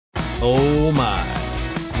Oh my,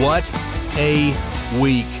 what a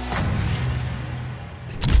week.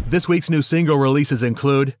 This week's new single releases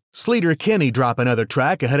include Sleater-Kinney drop another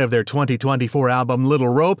track ahead of their 2024 album Little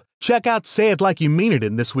Rope. Check out Say It Like You Mean It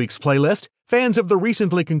in this week's playlist. Fans of the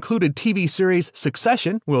recently concluded TV series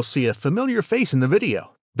Succession will see a familiar face in the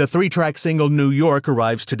video. The 3-track single New York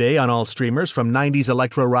arrives today on all streamers from 90s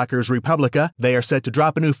electro rockers Republica. They are set to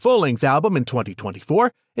drop a new full-length album in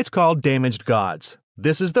 2024. It's called Damaged Gods.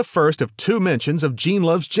 This is the first of 2 mentions of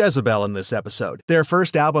Loves Jezebel in this episode. Their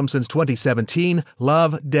first album since 2017,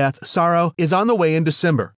 Love, Death, Sorrow, is on the way in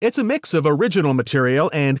December. It's a mix of original material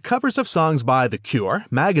and covers of songs by The Cure,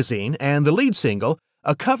 Magazine, and the lead single,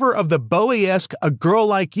 a cover of the Bowie-esque A Girl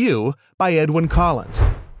Like You by Edwyn Collins.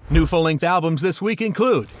 New full-length albums this week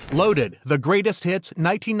include Loaded, the greatest hits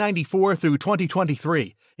 1994 through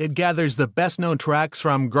 2023. It gathers the best-known tracks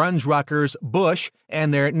from grunge rockers Bush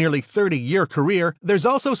and their nearly 30-year career. There's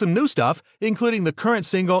also some new stuff, including the current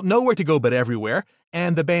single Nowhere to Go But Everywhere,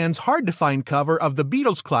 and the band's hard-to-find cover of the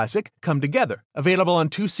Beatles classic Come Together, available on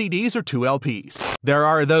 2 CDs or 2 LPs. There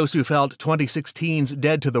are those who felt 2016's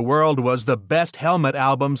Dead to the World was the best Helmet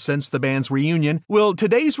album since the band's reunion. Will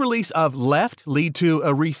today's release of Left lead to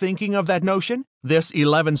a rethinking of that notion? This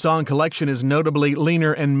 11-song collection is notably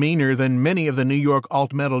leaner and meaner than many of the New York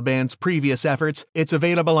alt-metal band's previous efforts. It's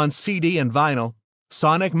available on CD and vinyl.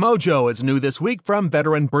 Sonic Mojo is new this week from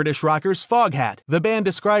veteran British rockers Foghat. The band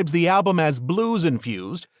describes the album as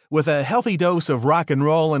blues-infused, with a healthy dose of rock and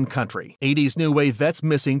roll and country. 80s new wave vets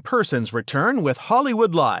Missing Persons return with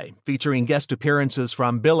Hollywood Lie, featuring guest appearances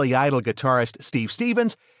from Billy Idol guitarist Steve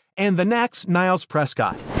Stevens and The Knack's Niles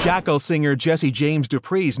Prescott. Jackal singer Jesse James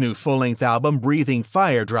Dupree's new full-length album Breathing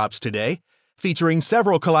Fire drops today, featuring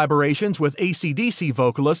several collaborations with AC/DC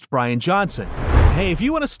vocalist Brian Johnson. Hey, if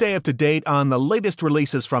you want to stay up to date on the latest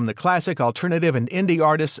releases from the classic, alternative, and indie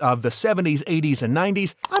artists of the 70s, 80s, and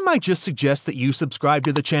 90s, I might just suggest that you subscribe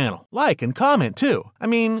to the channel. Like and comment, too. I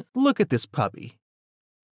mean, look at this puppy.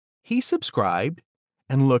 He subscribed,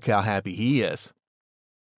 and look how happy he is.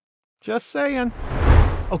 Just saying.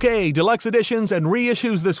 Okay, deluxe editions and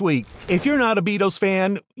reissues this week. If you're not a Beatles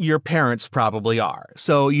fan, your parents probably are,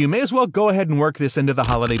 so you may as well go ahead and work this into the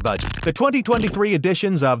holiday budget. The 2023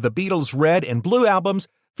 editions of the Beatles' Red and Blue albums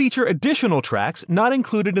feature additional tracks not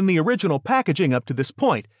included in the original packaging up to this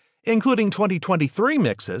point, including 2023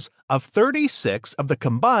 mixes of 36 of the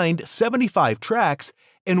combined 75 tracks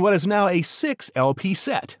in what is now a 6 LP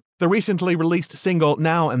set. The recently released single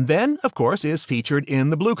Now and Then, of course, is featured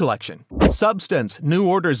in the Blue Collection. Substance, New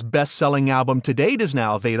Order's best-selling album to date, is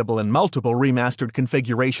now available in multiple remastered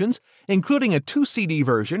configurations, including a 2-CD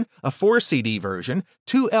version, a 4-CD version,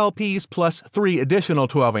 2 LPs plus 3 additional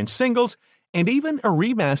 12-inch singles, and even a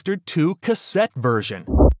remastered 2-cassette version.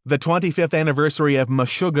 The 25th anniversary of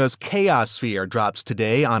Meshuggah's Chaos Sphere drops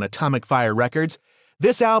today on Atomic Fire Records.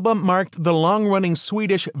 This album marked the long-running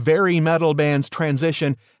Swedish very metal band's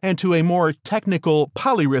transition into a more technical,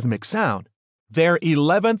 polyrhythmic sound. Their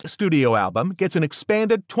 11th studio album gets an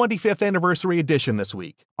expanded 25th anniversary edition this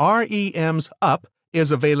week. R.E.M's Up is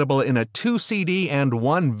available in a 2-CD and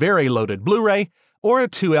 1 very loaded Blu-ray or a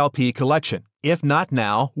 2 LP collection. If Not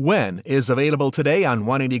Now, When is available today on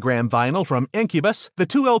 180-gram vinyl from Incubus. The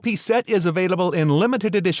 2 LP set is available in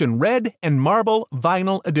limited edition red and marble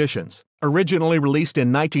vinyl editions. Originally released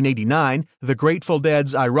in 1989, the Grateful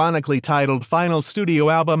Dead's ironically titled final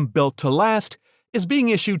studio album Built to Last is being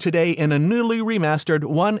issued today in a newly remastered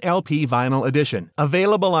 1 LP vinyl edition.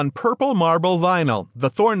 Available on purple marble vinyl,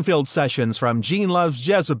 the Thornfield Sessions from Loves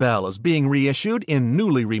Jezebel is being reissued in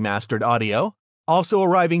newly remastered audio. Also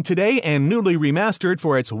arriving today and newly remastered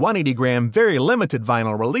for its 180-gram very limited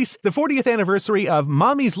vinyl release, the 40th anniversary of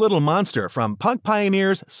Mommy's Little Monster from punk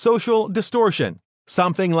pioneers Social Distortion.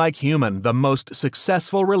 Something Like Human, the most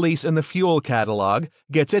successful release in the Fuel catalog,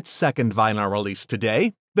 gets its 2nd vinyl release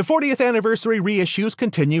today. The 40th anniversary reissues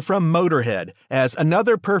continue from Motorhead, as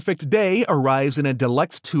Another Perfect Day arrives in a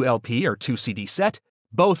deluxe 2 LP or 2 CD set.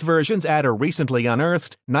 Both versions add a recently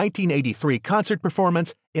unearthed 1983 concert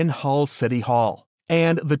performance in Hull City Hall.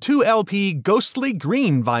 And the 2 LP Ghostly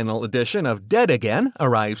Green vinyl edition of Dead Again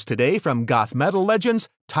arrives today from goth metal legends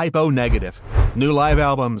Typo Negative. New live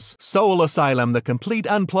albums. Soul Asylum, the complete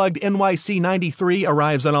unplugged NYC 93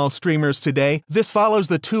 arrives on all streamers today. This follows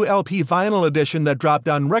the 2 LP vinyl edition that dropped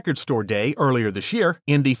on Record Store Day earlier this year.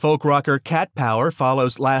 Indie folk rocker Cat Power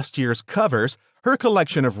follows last year's Covers, her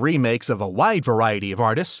collection of remakes of a wide variety of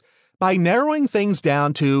artists, by narrowing things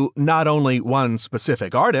down to not only one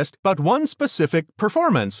specific artist, but one specific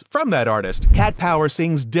performance from that artist. Cat Power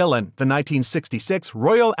sings Dylan. The 1966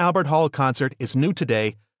 Royal Albert Hall concert is new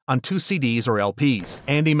today on 2 CDs or LPs.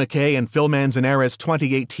 Andy McKay and Phil Manzanera's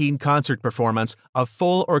 2018 concert performance of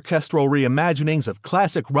full orchestral reimaginings of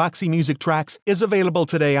classic Roxy music tracks is available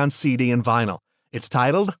today on CD and vinyl. It's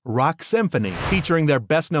titled Rock Symphony, featuring their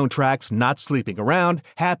best-known tracks Not Sleeping Around,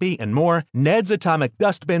 Happy, and more. Ned's Atomic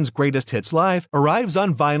Dustbin's Greatest Hits Live arrives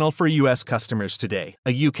on vinyl for U.S. customers today.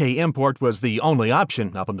 A UK import was the only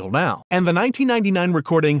option up until now. And the 1999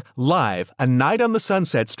 recording Live, A Night on the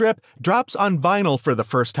Sunset Strip drops on vinyl for the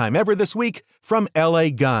first time ever this week from LA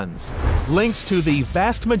Guns. Links to the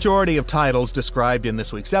vast majority of titles described in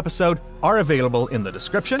this week's episode are available in the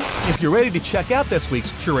description. If you're ready to check out this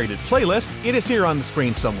week's curated playlist, it is here on the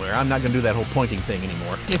screen somewhere. I'm not going to do that whole pointing thing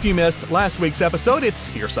anymore. If you missed last week's episode, it's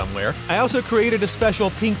here somewhere. I also created a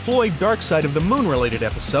special Pink Floyd Dark Side of the Moon related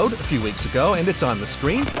episode a few weeks ago, and it's on the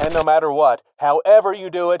screen. And no matter what, however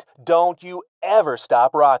you do it, don't you ever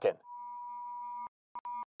stop rocking.